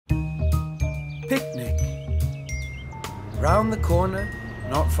round the corner,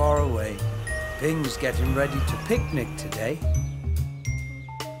 not far away. Bing's getting ready to picnic today.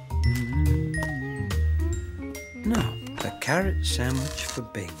 Now, a carrot sandwich for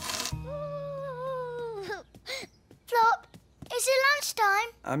Bing. Flop, is it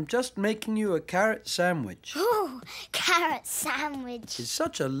lunchtime? I'm just making you a carrot sandwich. Ooh, carrot sandwich. It's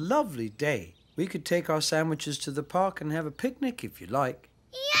such a lovely day. We could take our sandwiches to the park and have a picnic if you like.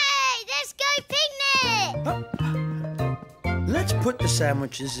 Yay! Let's go picnic! Let's put the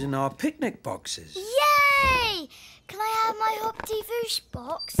sandwiches in our picnic boxes. Yay! Can I have my Hoppity Voosh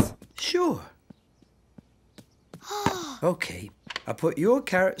box? Sure. Okay, I'll put your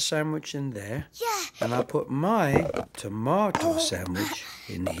carrot sandwich in there. Yeah. And I'll put my tomato sandwich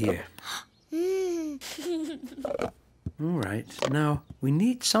in here. All right, now we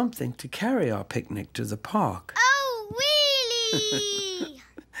need something to carry our picnic to the park. Oh, Wheelie!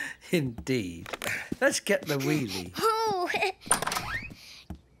 Indeed. Let's get the wheelie. Oh.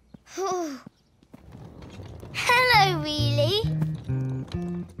 Hello, Wheelie.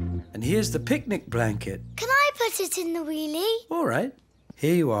 And here's the picnic blanket. Can I put it in the wheelie? All right.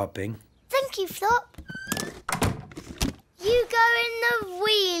 Here you are, Bing. Thank you, Flop. You go in the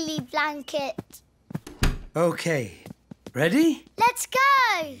wheelie blanket. Okay. Ready? Let's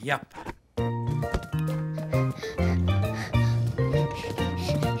go. Yup.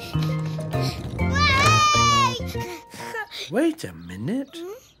 Wait a minute.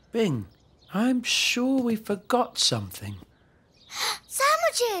 Bing, I'm sure we forgot something.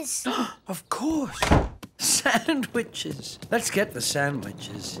 Sandwiches. Of course. Sandwiches. Let's get the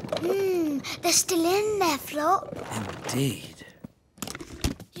sandwiches. They're still in there, Flop. Indeed.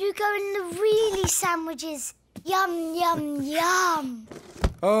 You go in the wheelie sandwiches. Yum, yum, yum.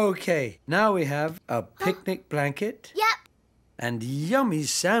 Okay, now we have a picnic blanket Yep, and yummy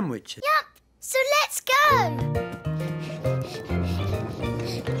sandwiches. yep. So let's go.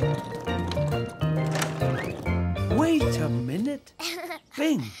 Wait a minute.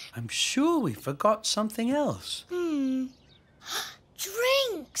 Bing, I'm sure we forgot something else.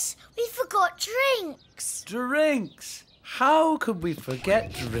 Drinks. We forgot drinks. Drinks. How could we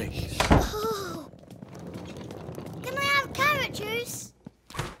forget drinks? Oh. Can I have carrot juice?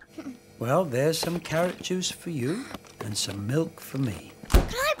 Well, there's some carrot juice for you and some milk for me. Can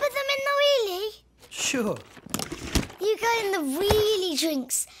I put them in the wheelie? Sure. You go in the wheelie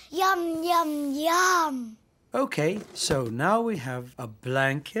drinks. Yum, yum, yum. Okay, so now we have a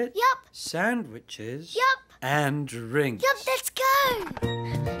blanket, Yup, sandwiches, yup, and drinks. yup. Let's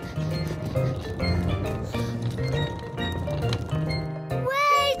go.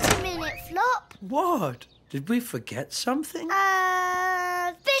 Wait a minute, Flop. What? Did we forget something?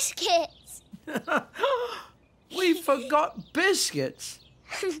 Biscuits. We forgot biscuits.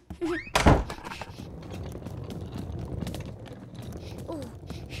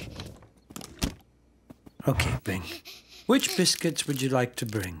 Okay, Bing. Which biscuits would you like to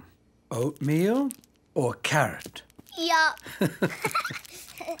bring? Oatmeal or carrot? Yup.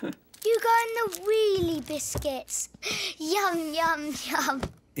 You go in the wheelie biscuits. Yum, yum, yum.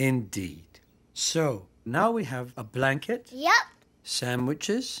 Indeed. So, now we have a blanket, Yup,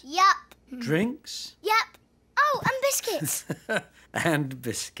 sandwiches, yup, drinks, yup. Oh, and biscuits. and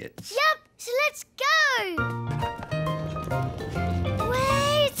biscuits. Yup, so let's go.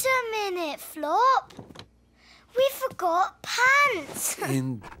 Wait a minute, Flop. We forgot pants.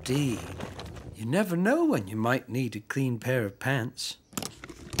 Indeed. You never know when you might need a clean pair of pants.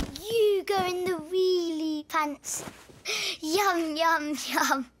 You go in the wheelie pants. Yum, yum,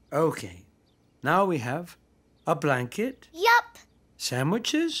 yum. Okay. Now we have a blanket, Yup,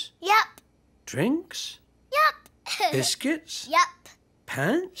 sandwiches, yup, drinks, yup. biscuits, Yup,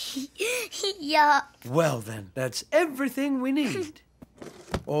 pants. yup, Well then, that's everything we need.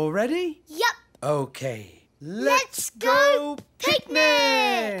 All ready? yup. Okay. Let's go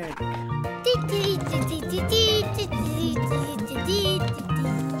picnic!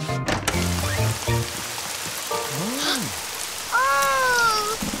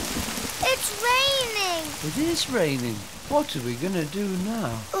 Oh, it's raining. It is raining. What are we going to do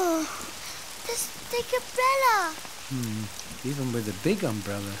now? Oh, this big umbrella. Even with a big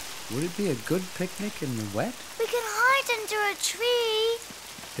umbrella, would it be a good picnic in the wet? We can hide under a tree.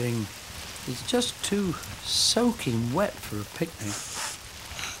 Bing, it's just too soaking wet for a picnic.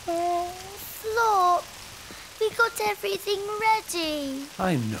 Oh, Flop, we got everything ready.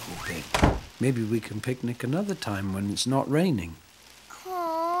 I know, Bing. Maybe we can picnic another time when it's not raining.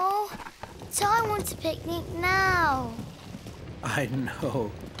 Oh, so I want a picnic now. I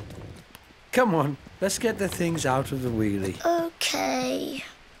know. Come on, let's get the things out of the wheelie. Okay.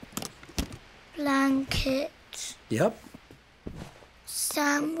 Blanket. Yep.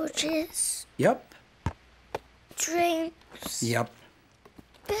 Sandwiches, Yep. drinks, Yep.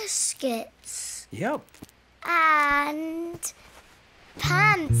 biscuits, Yep. and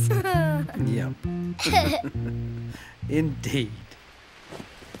pants. Yep. Indeed.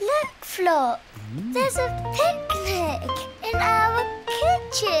 Look, Flop, there's a picnic in our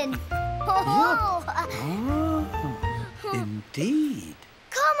kitchen. Oh. Oh, indeed.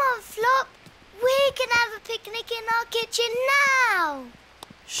 Come on, Flop. We can have a picnic in our kitchen now.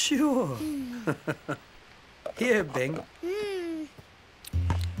 Sure. Here, Bing.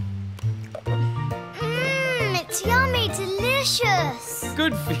 It's yummy, delicious.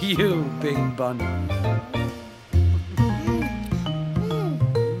 Good for you, Bing Bun.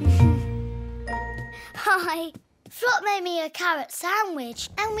 Hi. Flop made me a carrot sandwich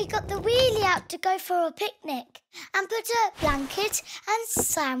and we got the wheelie out to go for a picnic and put a blanket and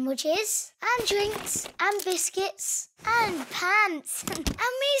sandwiches and drinks and biscuits and pants. And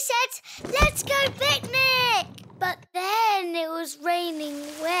we said, let's go picnic! But then it was raining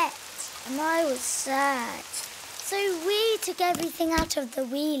wet and I was sad. So we took everything out of the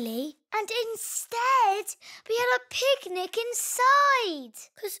wheelie and instead we had a picnic inside.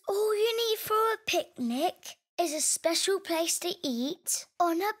 Because all you need for a picnic is a special place to eat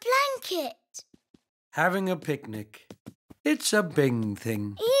on a blanket. Having a picnic. It's a Bing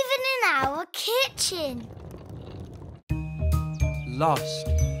thing. Even in our kitchen. Lost.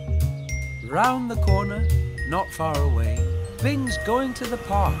 Round the corner, not far away, Bing's going to the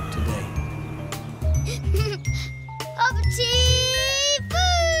park today. Hoppity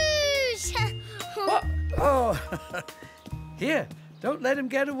Voosh! What? Oh, here, don't let him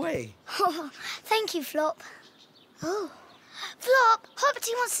get away. Oh, thank you, Flop. Oh, Flop,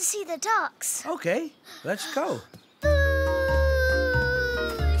 Hoppity wants to see the ducks. Okay, let's go. Voosh!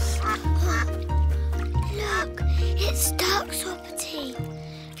 Look, it's ducks, Hoppity.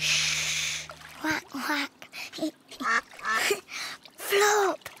 Shh! Whack, whack.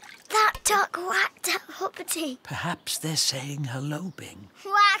 Flop, that duck whacked at Hoppity. Perhaps they're saying hello, Bing.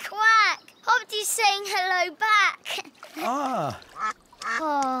 Whack, whack. Hoppity's saying hello back. Ah,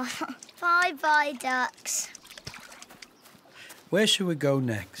 Oh, bye-bye, ducks. where should we go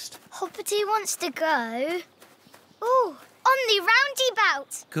next? Hoppity wants to go. Oh, on the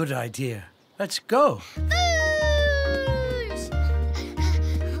roundabout. Good idea. Let's go. Boosh!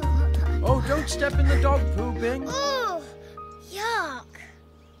 Oh, don't step in the dog poo, Bing. Oh, yuck.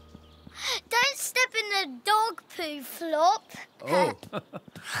 Don't step in the dog poo, Flop. Oh,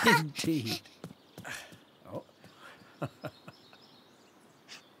 indeed. Oh.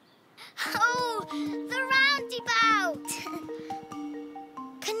 Oh, the roundabout.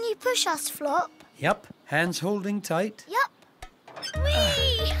 Can you push us, Flop? Yep, hands holding tight. Yup.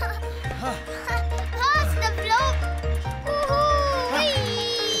 Whee! Past the Flop. Woohoo!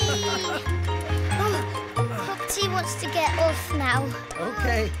 Whee! Oh, Hoppity wants to get off now.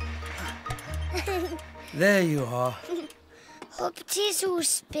 Okay. There you are. Hoppity's all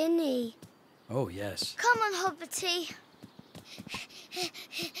spinny. Oh, yes. Come on, Hoppity.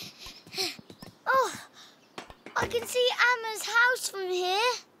 Oh, I can see Amma's house from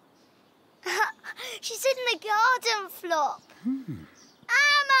here. She's in the garden, Flop.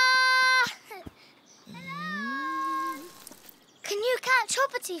 Amma! Hello? Can you catch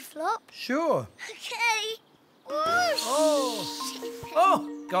Hoppity, Flop? Sure. Okay. Whoosh!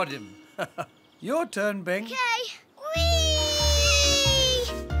 Oh, got him. Your turn, Bing. Okay. Whee!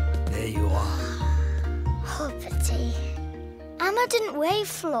 There you are. Hoppity. Amma didn't wave,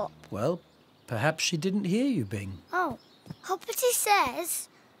 Flop. Well, perhaps she didn't hear you, Bing. Oh, Hoppity says...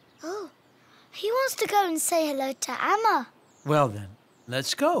 Oh, he wants to go and say hello to Amma. Well then,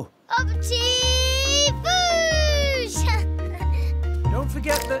 let's go. Hoppity Voosh! Don't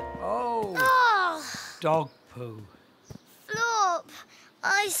forget that... Oh, Oh, dog poo. Flop,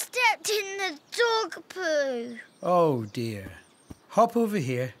 I stepped in the dog poo. Oh, dear. Hop over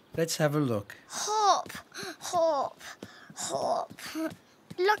here. Let's have a look. Hop, hop, hop.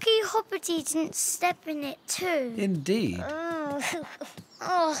 Lucky Hoppity didn't step in it too. Indeed.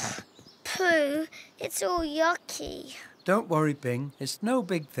 Oh, poo, it's all yucky. Don't worry, Bing. It's no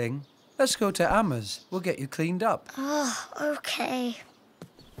big thing. Let's go to Amma's. We'll get you cleaned up. Oh, okay.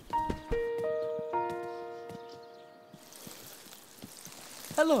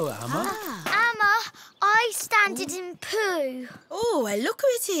 Hello, Amma. Amma, I standed in poo. Oh, and look who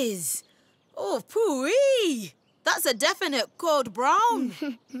it is. Oh, poo-wee. That's a definite code brown.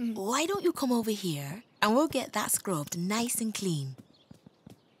 Why don't you come over here and we'll get that scrubbed nice and clean.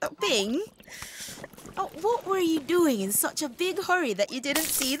 Bing, Oh, what were you doing in such a big hurry that you didn't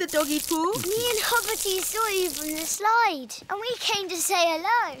see the doggy poo? Me and Hoppity saw you from the slide, and we came to say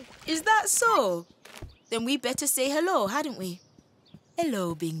hello. Is that so? Then we better say hello, hadn't we?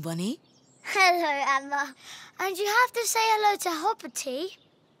 Hello, Bing Bunny. Hello, Amma. And you have to say hello to Hoppity.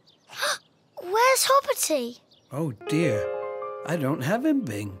 Where's Hoppity? Oh, dear. I don't have him,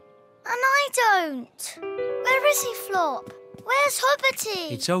 Bing. And I don't. Where is he, Flop? Where's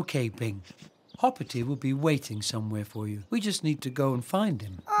Hoppity? It's okay, Bing. Hoppity will be waiting somewhere for you. We just need to go and find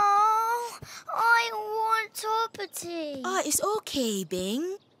him. Oh, I want Hoppity. It's okay,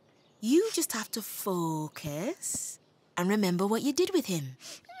 Bing. You just have to focus and remember what you did with him.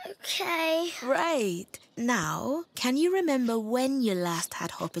 Okay. Right. Now, can you remember when you last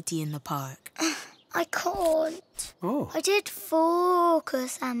had Hoppity in the park? I can't. Oh. I did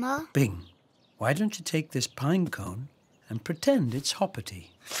focus, Amma. Bing, why don't you take this pine cone and pretend it's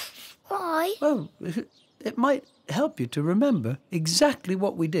Hoppity? Why? Well, it might help you to remember exactly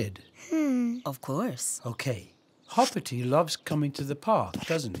what we did. Of course. Okay. Hoppity loves coming to the park,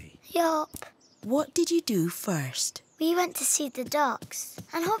 doesn't he? Yup. What did you do first? We went to see the ducks,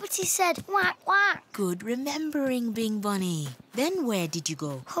 and Hoppity said, "Quack, quack." Good remembering, Bing Bunny. Then where did you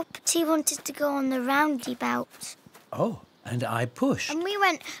go? Hoppity wanted to go on the roundabout. Oh, and I pushed. And we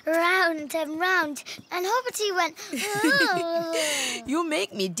went round and round, and Hoppity went, "Oh." You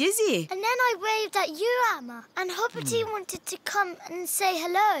make me dizzy. And then I waved at you, Amma, and Hoppity wanted to come and say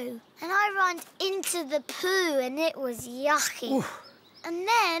hello. And I ran into the poo, and it was yucky. Oof. And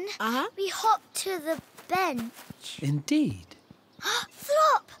then we hopped to the bench. Indeed.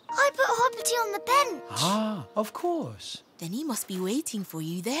 Flop! I put Hoppity on the bench. Ah, of course. Then he must be waiting for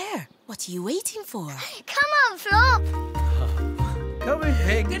you there. What are you waiting for? Come on, Flop. Come in,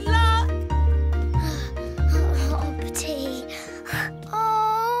 Bing. Good luck. Hoppity.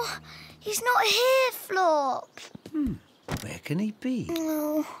 Oh, he's not here, Flop. Where can he be?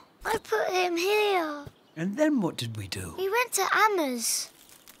 Oh, I put him here. And then what did we do? We went to Amma's.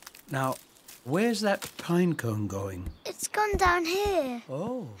 Now, where's that pine cone going? It's gone down here.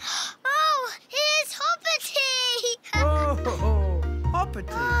 Oh. Oh, here's Hoppity! Oh,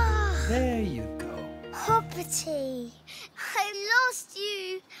 Hoppity. There you go. Hoppity, I lost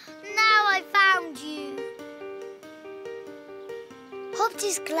you. Now I found you.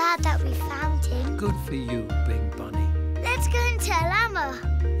 Hoppity's glad that we found him. Good for you, Bing Bunny. Let's go and tell Amma.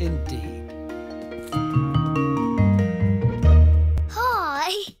 Indeed.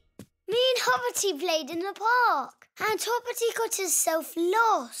 Hi. Me and Hoppity played in the park, and Hoppity got himself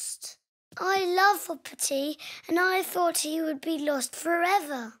lost. I love Hoppity, and I thought he would be lost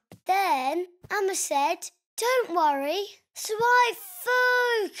forever. Then Amma said, "Don't worry." So I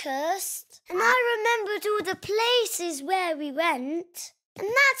focused, and I remembered all the places where we went. And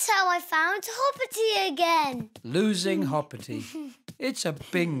that's how I found Hoppity again. Losing Hoppity. It's a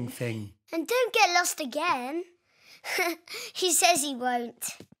Bing thing. And don't get lost again. He says he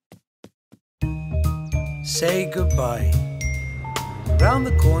won't. Say goodbye. Round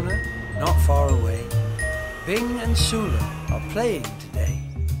the corner, not far away, Bing and Sula are playing today.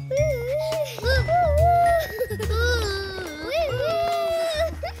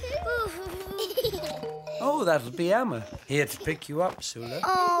 Oh, that'll be Amma. Here to pick you up, Sula.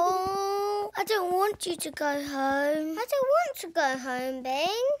 Oh, I don't want you to go home. I don't want to go home,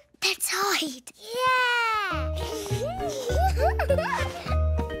 Bing. Let's hide.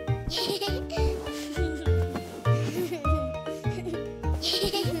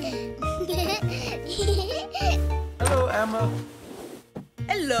 Hello, Amma.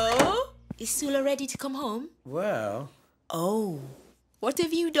 Hello. Is Sula ready to come home? Well... Oh, what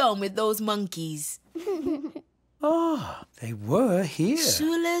have you done with those monkeys? Ah, they were here.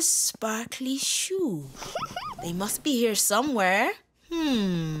 Sula's sparkly shoe. They must be here somewhere.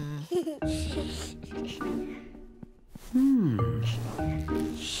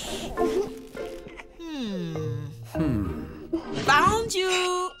 Found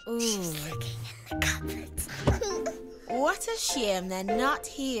you! Ooh. Looking in the cupboard. What a shame they're not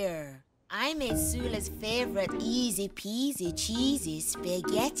here. I made Sula's favourite easy peasy cheesy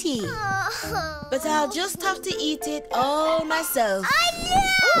spaghetti. Oh. But I'll just have to eat it all myself. I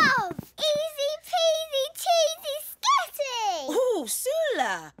love easy peasy cheesy sketty. Oh,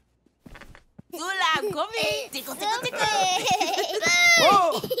 Sula! Sula, come here. Tickle, tickle, tickle.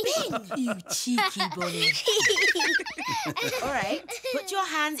 Whoa! You cheeky bunny. All right, put your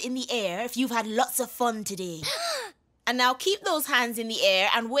hands in the air if you've had lots of fun today. And now keep those hands in the air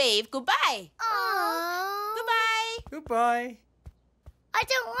and wave goodbye. Oh. Goodbye. Goodbye. I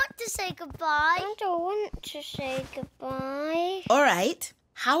don't want to say goodbye. I don't want to say goodbye. All right,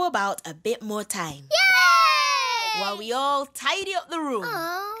 How about a bit more time? Yay! While we all tidy up the room.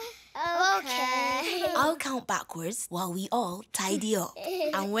 Oh, okay. I'll count backwards while we all tidy up.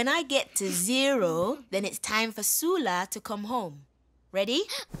 And when I get to 0, then it's time for Sula to come home. Ready?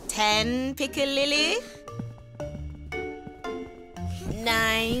 10, pick a lily.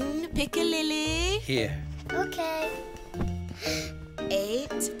 9, pick a lily. Here. Okay.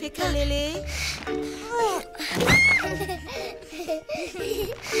 8, pick a lily.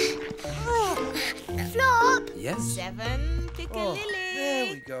 Flop. Yes? 7, pick a Oh, lily.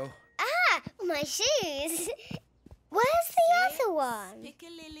 there we go. Ah, my shoes. Where's the other one? Pick a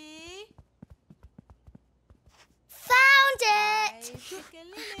lily. Found it. 5, pick a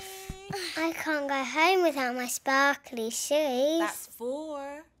lily. I can't go home without my sparkly shoes. That's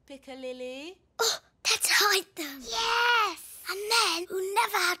 4, pick a lily. Oh, let's hide them. Yes. And then we'll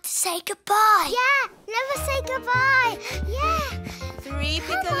never have to say goodbye. Yeah, never say goodbye. Yeah. 3,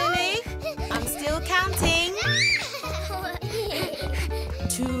 pick a lily. I'm still counting.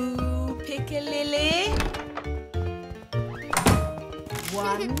 2, pick a lily.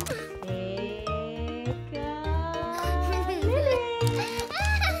 1, pick a lily.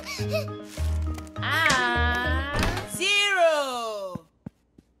 And 0.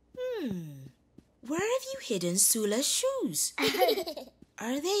 Where have you hidden Sula's shoes?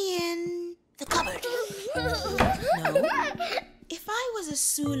 Are they in the cupboard? No. If I was a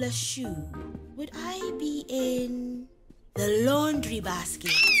Sula shoe, would I be in the laundry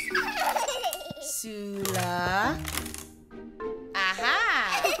basket? Sula.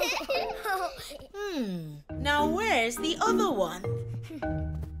 Aha! Now where's the other one?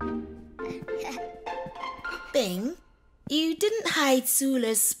 Bing, you didn't hide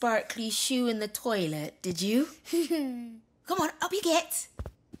Sula's sparkly shoe in the toilet, did you? Come on, up you get.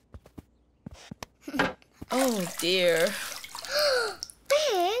 Oh dear.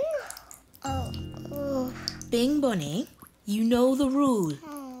 Bing. Oh. Bing Bunny, you know the rule.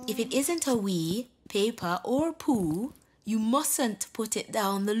 If it isn't a wee, paper or poo, you mustn't put it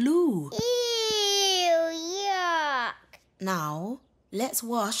down the loo. Ew, yuck. Now, let's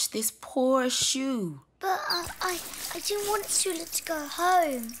wash this poor shoe. But I didn't want Sula to go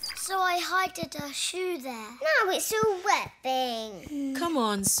home, so I hid her shoe there. Now it's all wet, Bing. Come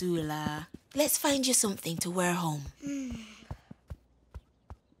on, Sula. Let's find you something to wear home.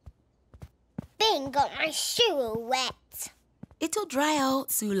 Bing got my shoe all wet. It'll dry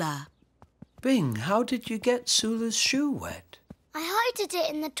out, Sula. Bing, how did you get Sula's shoe wet? I hid it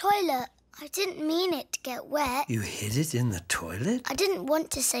in the toilet. I didn't mean it to get wet. You hid it in the toilet? I didn't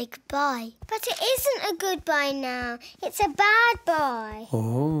want to say goodbye. But it isn't a goodbye now. It's a bad bye.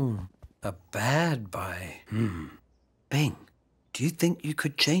 Oh, a bad bye. Bing, do you think you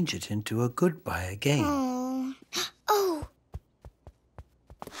could change it into a goodbye again? Oh.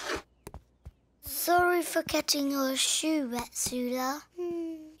 Sorry for getting your shoe wet, Sula.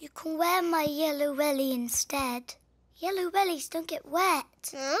 You can wear my yellow welly instead. Yellow wellies don't get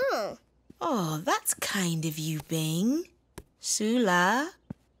wet. Oh, that's kind of you, Bing. Sula,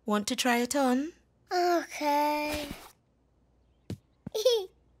 want to try it on? Okay.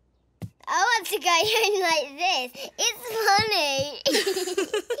 I want to go home like this. It's funny.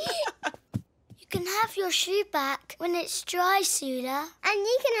 You can have your shoe back when it's dry, Sula. And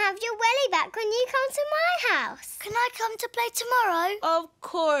you can have your welly back when you come to my house. Can I come to play tomorrow? Of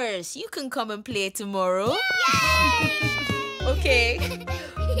course. You can come and play tomorrow. Yay! Okay.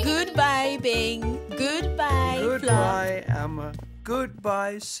 Goodbye, Bing. Goodbye, Flop. Goodbye, Amma.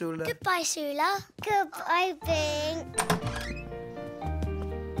 Goodbye, Sula. Goodbye, Sula. Goodbye, Bing.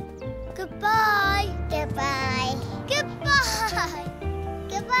 Goodbye. Goodbye. Goodbye.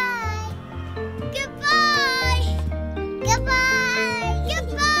 Goodbye. Goodbye. Goodbye. Goodbye.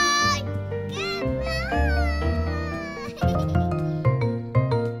 Goodbye.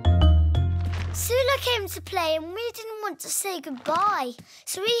 Sula came to play and we didn't want to say goodbye,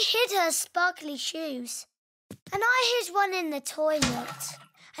 so we hid her sparkly shoes. And I hid one in the toilet,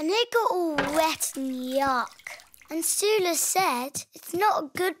 and it got all wet and yuck. And Sula said, it's not a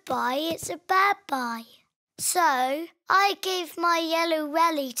goodbye, it's a bad bye. So I gave my yellow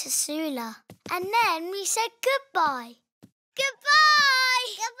welly to Sula, and then we said goodbye.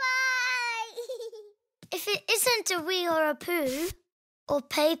 Goodbye! Goodbye! If it isn't a wee or a poo, or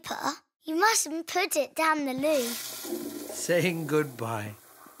paper, you mustn't put it down the loo. Saying goodbye.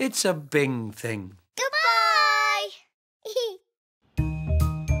 It's a Bing thing. Goodbye!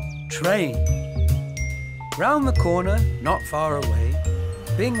 Train. Round the corner, not far away,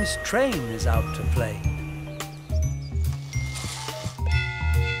 Bing's train is out to play.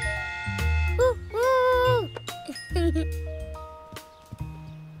 Woo, woo.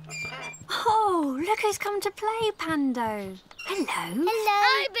 Look who's come to play, Pando. Hello. Hello.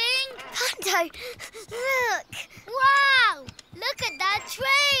 Hi, Bing. Pando, look. Wow, look at that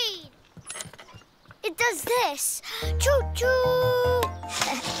train. It does this. Choo-choo.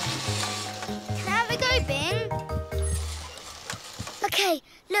 Can I have a go, Bing? OK,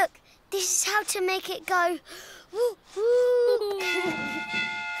 look. This is how to make it go. Woo, woo.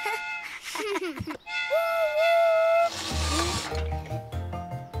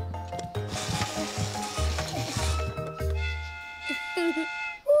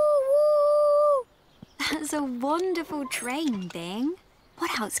 That's a wonderful train, Bing.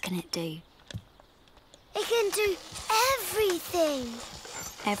 What else can it do? It can do everything.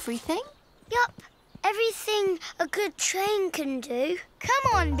 Everything? Yup, everything a good train can do.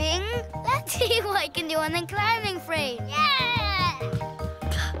 Come on, Bing. Let's see what it can do on the climbing frame. Yeah!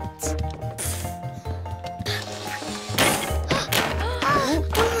 Oh,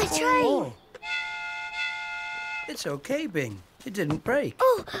 my train. Oh. It's okay, Bing. It didn't break.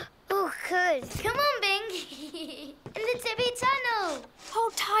 Oh, good. Come on, Bing. In the tippy tunnel.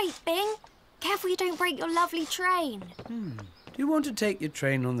 Hold tight, Bing. Careful you don't break your lovely train. Do you want to take your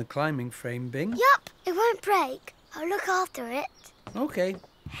train on the climbing frame, Bing? Yup, it won't break. I'll look after it. Okay.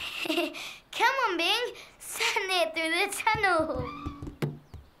 Come on, Bing. Send it through the tunnel.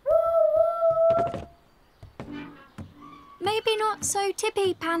 Maybe not so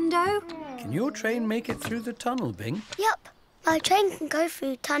tippy, Pando. Can your train make it through the tunnel, Bing? Yup, my train can go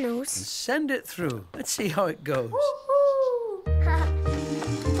through tunnels. Send it through. Let's see how it goes.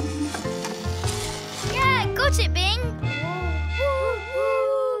 Yeah, got it, Bing.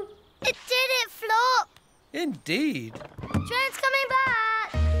 It did it, Flop. Indeed. Train's coming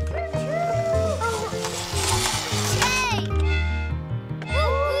back. Yay!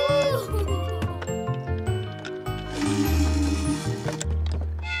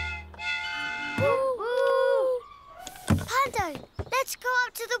 Pando, let's go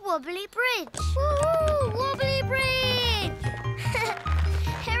up to the wobbly bridge. Woohoo! Wobbly bridge!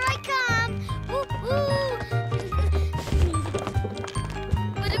 Here I come.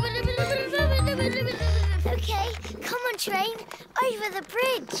 Okay, come on, train. Over the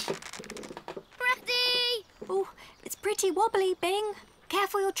bridge. Ready? Oh, it's pretty wobbly, Bing.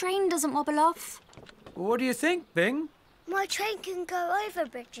 Careful your train doesn't wobble off. What do you think, Bing? My train can go over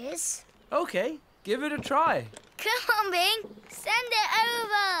bridges. Okay, give it a try. Come on, Bing. Send it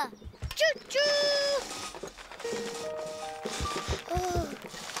over. Choo-choo! Oh,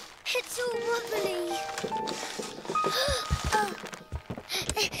 it's all wobbly. Oh,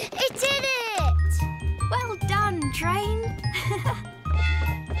 it did it! Well done, train.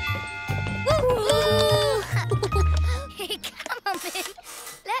 Woo! Come on, Bing.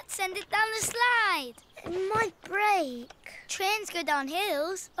 Let's send it down the slide. It might break. Trains go down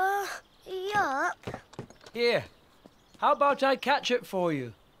hills. Yup. Here. How about I catch it for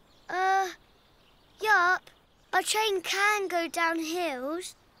you? Yup. A train can go down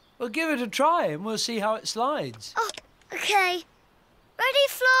hills. Well, give it a try and we'll see how it slides. Oh, okay. Ready,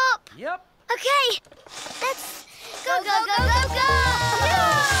 Flop? Yep. Okay. Let's go, go, go, go, go!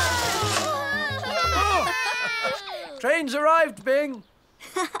 Train's arrived, Bing.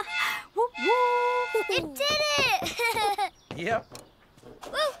 Whoop, whoop. It did it! Yep.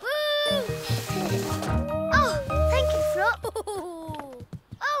 Woo-hoo! Oh, thank you, Flop.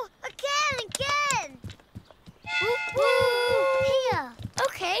 Oh, again. Woo-hoo! Here.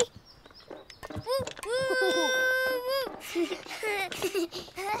 Okay. Woo-hoo!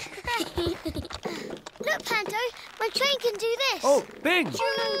 Look, Panto, my train can do this. Oh, Bing!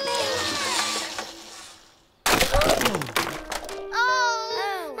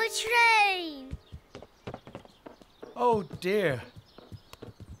 Oh, my train. Oh, dear.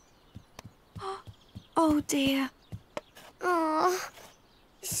 Oh, dear. Oh,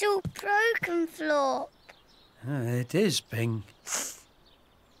 it's all broken, Flop. It is, Bing.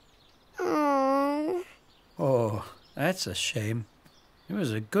 Oh, Oh, that's a shame. It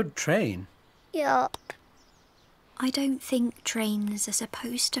was a good train. yup. I don't think trains are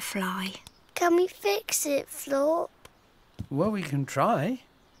supposed to fly. Can we fix it, Flop? Well, we can try.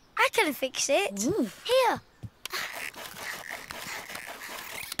 I can fix it. Here.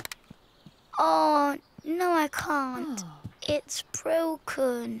 Oh, no, I can't. It's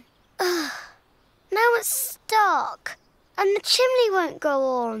broken. Ugh. Now it's stuck. And the chimney won't go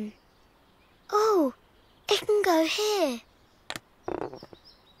on. Oh, it can go here.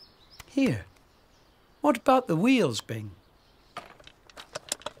 Here. What about the wheels, Bing?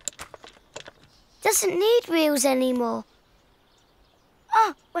 Doesn't need wheels anymore.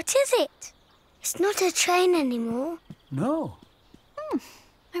 Oh, what is it? It's not a train anymore. No.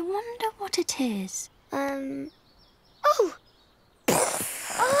 I wonder what it is. Oh!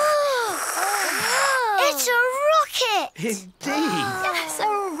 It's a rocket! Indeed. That's a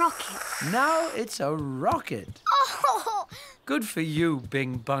rocket. Now it's a rocket. Oh! Good for you,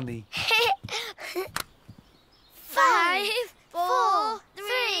 Bing Bunny. 5, 4,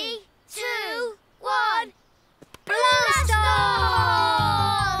 3, 2, 1. Blast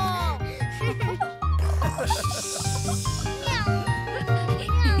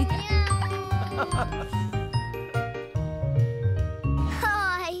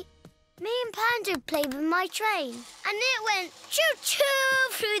Hi. Me and Panda played with my train, and it went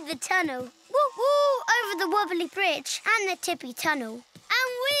choo-choo through the tunnel. Woo-woo over the wobbly bridge and the tippy tunnel. And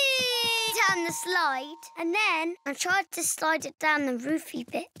whee down the slide. And then I tried to slide it down the roofy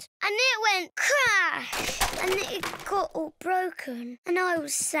bit. And it went crash. And it got all broken. And I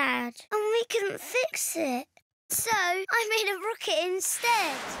was sad. And we couldn't fix it. So I made a rocket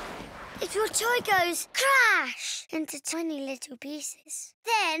instead. If your toy goes crash into tiny little pieces,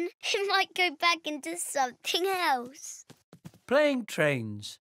 then it might go back into something else. Playing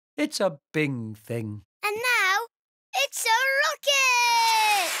trains. It's a Bing thing. And now, it's a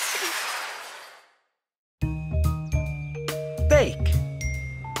rocket! Bake.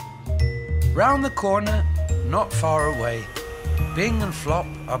 Round the corner, not far away, Bing and Flop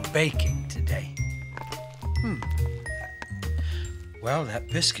are baking today. Well, that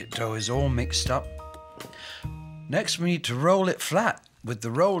biscuit dough is all mixed up. Next, we need to roll it flat with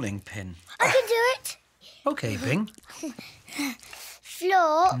the rolling pin. I can do it. Okay, Bing.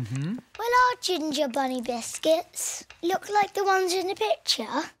 Flop, will our ginger bunny biscuits look like the ones in the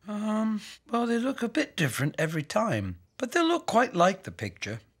picture? Well, they look a bit different every time, but they'll look quite like the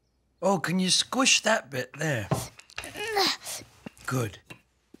picture. Oh, can you squish that bit there? Good.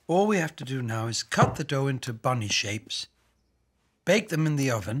 All we have to do now is cut the dough into bunny shapes, bake them in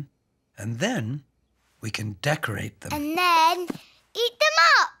the oven, and then we can decorate them. And then eat them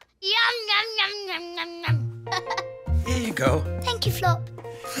up! Yum, yum, yum, yum, yum, yum. Here you go. Thank you, Flop.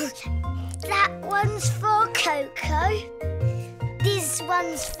 That one's for Coco. This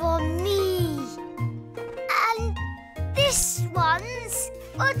one's for me. And this one's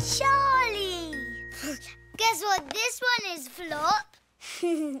for Charlie. Guess what this one is, Flop?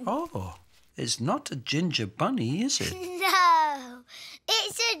 Oh, it's not a ginger bunny, is it? No,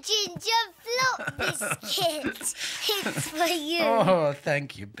 it's a ginger Flop biscuit. It's for you. Oh,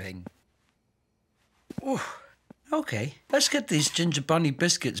 thank you, Bing. Ooh. Okay, let's get these ginger bunny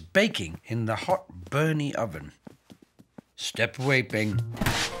biscuits baking in the hot, burny oven. Step away, Bing.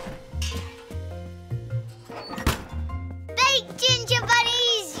 Baked ginger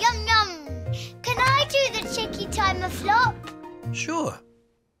bunnies, yum yum. Can I do the chicky timer, Flop? Sure.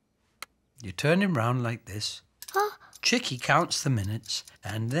 You turn him round like this. Oh. Chicky counts the minutes,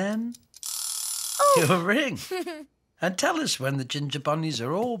 and then he'll ring. And tell us when the ginger bunnies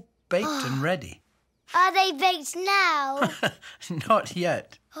are all baked and ready. Are they baked now? Not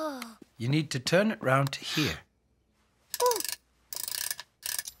yet. You need to turn it round to here.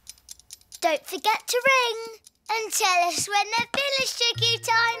 Don't forget to ring and tell us when they're finished, Chicky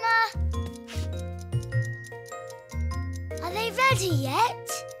Timer. Are they ready yet?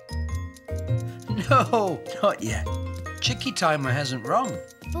 No, not yet. Chicky Timer hasn't rung.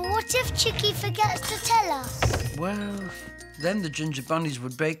 But what if Chicky forgets to tell us? Well, then the ginger bunnies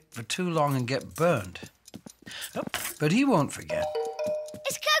would bake for too long and get burned. But he won't forget.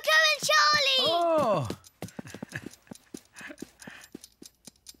 It's Coco and Charlie! Oh!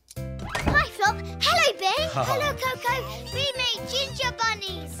 Hi, Flop. Hello, Bing. Hello, Coco. We made ginger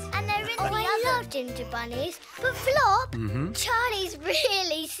bunnies. And they're in the oven. I love ginger bunnies. But, Flop, Charlie's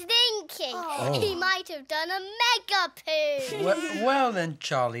really stinky. He might have done a mega poo. Well then,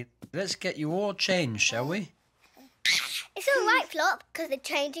 Charlie, let's get you all changed, shall we? It's all right, Flop, because the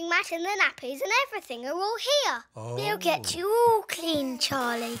changing mat and the nappies and everything are all here. We'll get you all clean,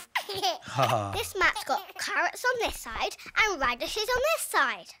 Charlie. This mat's got carrots on this side and radishes on this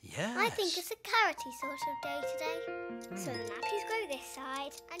side. Yes. I think it's a carroty sort of day today. So the nappies go this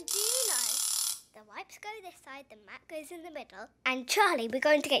side, and do you know, the wipes go this side, the mat goes in the middle. And Charlie, we're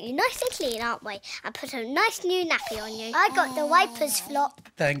going to get you nice and clean, aren't we? And put a nice new nappy on you. I got the wipers, Flop.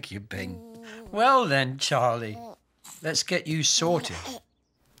 Thank you, Bing. Well then, Charlie, let's get you sorted.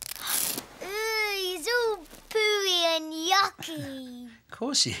 He's all pooey and yucky. Of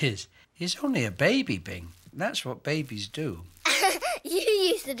course he is. He's only a baby, Bing. That's what babies do. You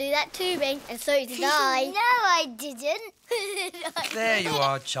used to do that too, Bing, and so did I. No, I didn't. There you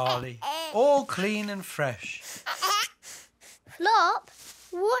are, Charlie. All clean and fresh. Flop,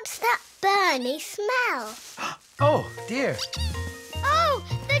 what's that burny smell? Oh, dear. Oh,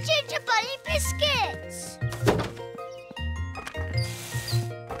 the ginger bunny bunny biscuits.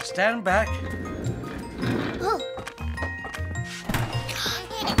 Stand back. Oh.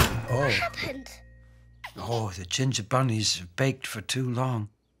 Oh. What happened? Oh, the ginger bunnies have baked for too long.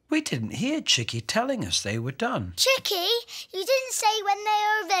 We didn't hear Chicky telling us they were done. Chicky, you didn't say when they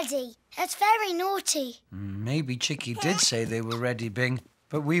were ready. That's very naughty. Maybe Chicky did say they were ready, Bing,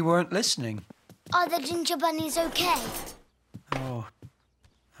 but we weren't listening. Are the ginger bunnies okay? Oh,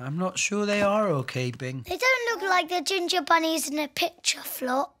 I'm not sure they are okay, Bing. They don't look like the ginger bunnies in a picture,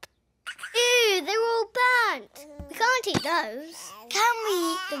 Flop. Ew, they're all burnt. We can't eat those. Can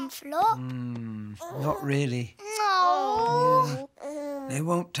we eat them, Flop? Not really. No. They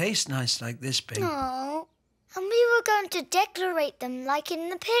won't taste nice like this, Bing. No. And we were going to decorate them like in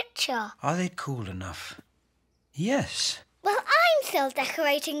the picture. Are they cool enough? Yes. Well, I'm still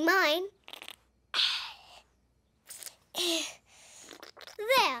decorating mine.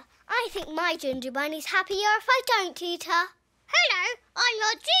 There. I think my ginger bunny's happier if I don't eat her. Hello, I'm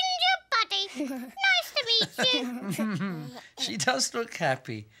your ginger bunny. Nice to meet you. She does look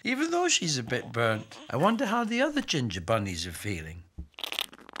happy, even though she's a bit burnt. I wonder how the other ginger bunnies are feeling.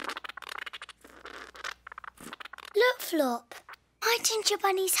 Look, Flop. My ginger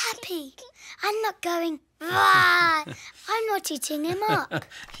bunny's happy. I'm not going, "Wah!" I'm not eating him up.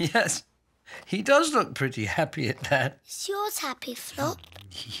 Yes, he does look pretty happy at that. Is yours happy, Flop?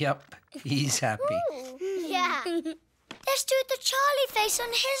 Yep, he's happy. Yeah. Let's do the Charlie face on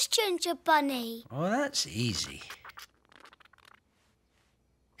his ginger bunny. Oh, that's easy.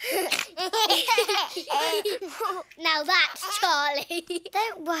 Now that's Charlie.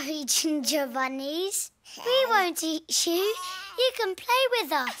 Don't worry, ginger bunnies. We won't eat you. You can play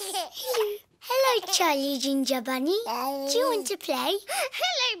with us. Hello, Charlie Ginger Bunny. Do you want to play?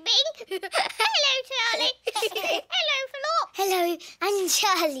 Hello, Bing. Hello, Charlie. Hello, Flop. Hello, I'm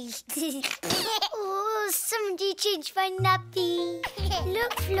Charlie. Oh, somebody changed my nappy.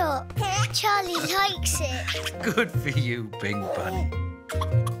 Look, Flop. Charlie likes it. Good for you, Bing Bunny.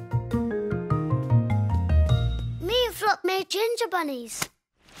 Me and Flop made ginger bunnies.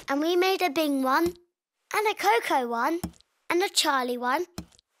 And we made a Bing one, and a Coco one, and a Charlie one,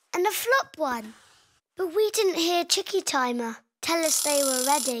 and a Flop one. But we didn't hear Chicky Timer tell us they were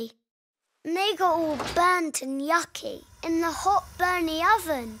ready. And they got all burnt and yucky in the hot burny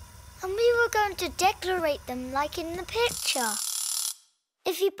oven. And we were going to decorate them like in the picture.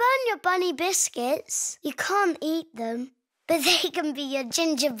 If you burn your bunny biscuits, you can't eat them. But they can be your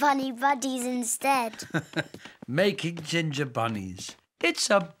ginger bunny buddies instead. Making ginger bunnies. It's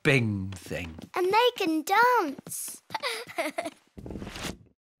a Bing thing. And they can dance.